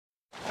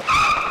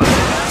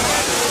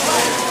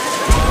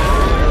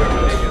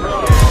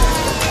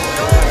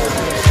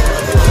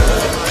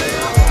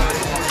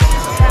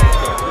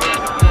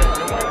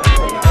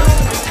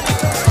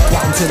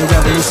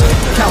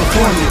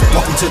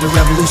to the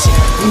revolution.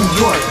 New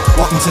York,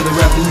 welcome to the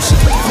revolution.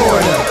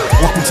 Florida,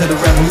 welcome to the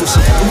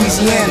revolution.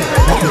 Louisiana,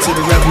 welcome to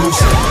the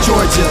revolution.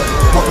 Georgia,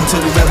 welcome to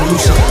the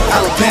revolution.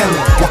 Alabama,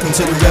 welcome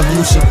to the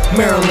revolution.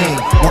 Maryland,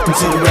 welcome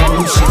to the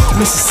revolution.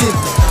 Mississippi,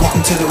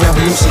 welcome to the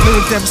revolution.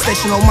 Lyric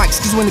devastation on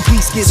mics, cause when the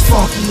beats gets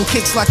funky and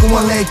kicks like a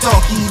one-leg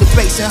donkey, the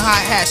bass and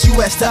hi-hats,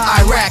 US to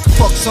Iraq.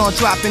 Focus on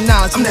dropping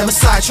knowledge, I'm never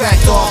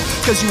sidetracked off,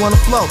 cause you wanna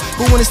flow.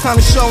 But when it's time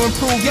to show and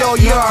prove, yo,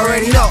 you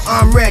already know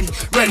I'm ready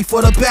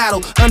for the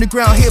battle.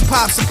 Underground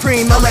hip-hop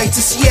supreme, LA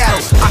to Seattle.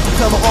 I can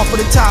cover off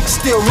of the top and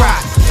still rock,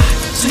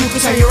 so you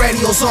can turn your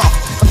radios off.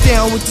 I'm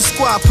down with the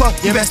squad, punk,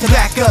 you best to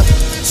back up.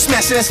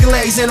 Smashing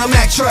Escalades in a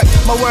Mack truck.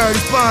 My word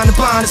is bond, the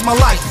bond is my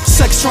life.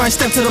 Sex try and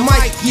step to the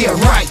mic, yeah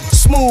right.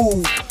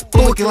 Smooth,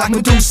 but wicked like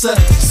Medusa.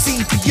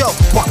 Eseibio,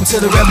 welcome to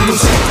the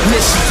revolution.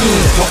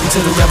 Michigan, welcome to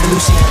the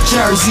revolution.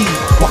 Jersey,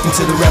 welcome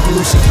to the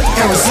revolution.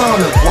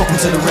 Arizona, welcome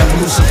to the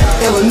revolution.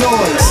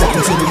 Illinois,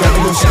 welcome to the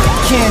revolution.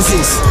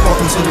 Kansas,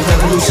 welcome to the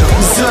revolution.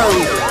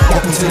 Missouri,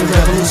 welcome to the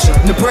revolution.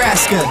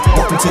 Nebraska,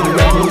 welcome to the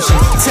revolution.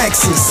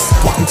 Texas,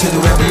 welcome to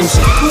the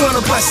revolution. Who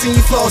wanna bust in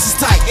your flows is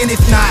tight, and if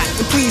not,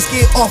 then please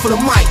get off of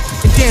the mic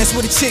and dance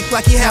with a chick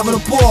like you're having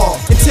a ball,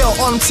 and tell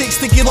all them chicks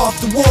to get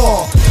off the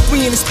wall.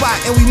 We in the spot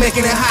and we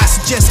making it hot,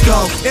 so just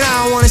go. And I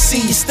don't wanna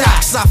see you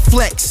stop, cause I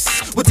flex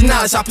with the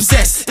knowledge I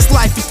possess. It's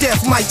life or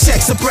death, mic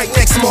checks, a break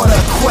next, I'm on a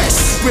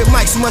quest. Rip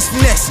mics, you must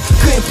finesse.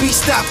 Couldn't be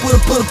stopped with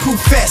a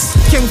bulletproof vest.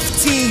 Came with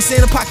fatigues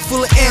and a pocket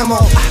full of ammo.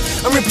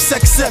 I'm ripping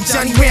suckers up,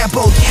 Johnny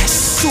Rambo,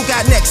 yes. Who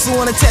got next? Who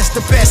wanna test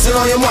the best? And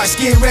on your march,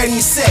 get ready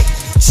and set.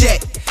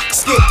 Jet.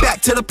 Skip back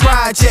to the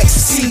projects.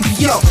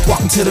 Eseibio,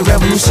 welcome to the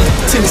revolution.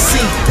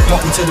 Tennessee,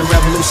 welcome to the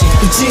revolution.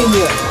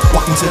 Virginia,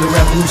 welcome to the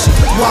revolution.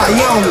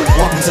 Wyoming,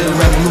 welcome to the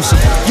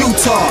revolution.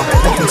 Utah,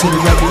 welcome to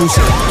the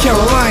revolution.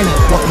 Carolina,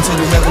 welcome to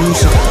the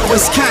revolution.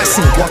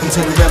 Wisconsin, welcome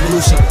to the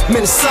revolution.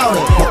 Minnesota,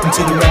 welcome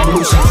to the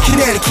revolution.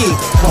 Connecticut,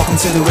 welcome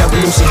to the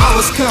revolution. I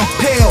was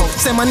compelled,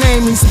 say my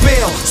name means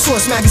Bill.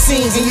 Source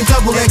magazines and your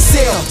double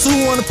XL. So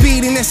who wanna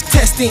be the next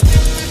contestant?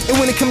 And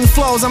when it comes to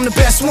flows, I'm the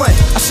best one.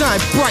 I shine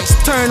bright,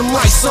 turn them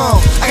lights on.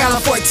 I got a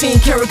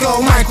 14-karat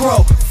gold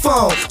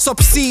microphone, so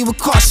proceed with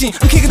caution.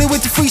 I'm kicking it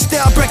with the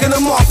freestyle, breaking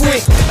them off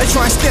with. I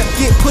try and step,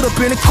 get put up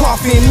in a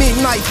coffin.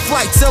 Midnight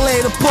flights,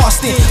 LA to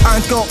Boston. I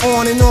can go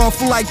on and on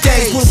for like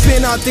days. Pull a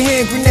pin out the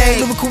hand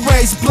grenade, lyrical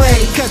razor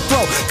blade,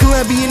 cutthroat,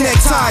 Columbia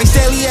neckties,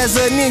 deadly as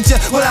a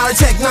ninja without a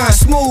tech 9.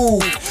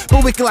 Smooth,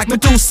 but wicked like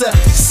Medusa.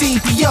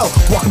 Eseibio,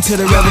 welcome to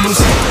the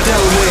revolution.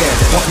 Delaware,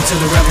 welcome to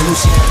the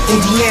revolution.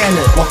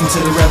 Indiana, welcome to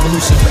the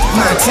revolution.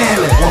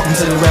 Montana, welcome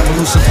to the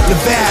revolution.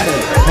 Nevada,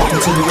 welcome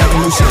to the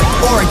revolution.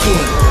 Oregon,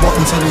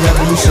 welcome to the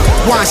revolution.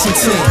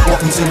 Washington,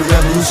 welcome to the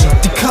revolution.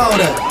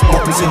 Dakota,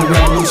 welcome to the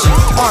revolution.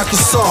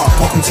 Arkansas,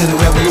 welcome to the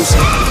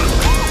revolution.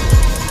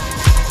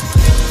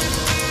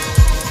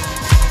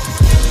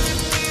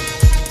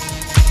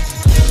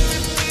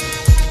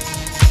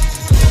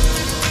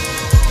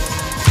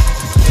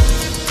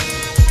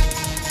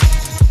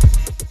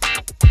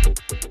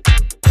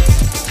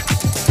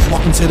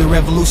 Welcome to the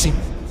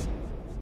revolution.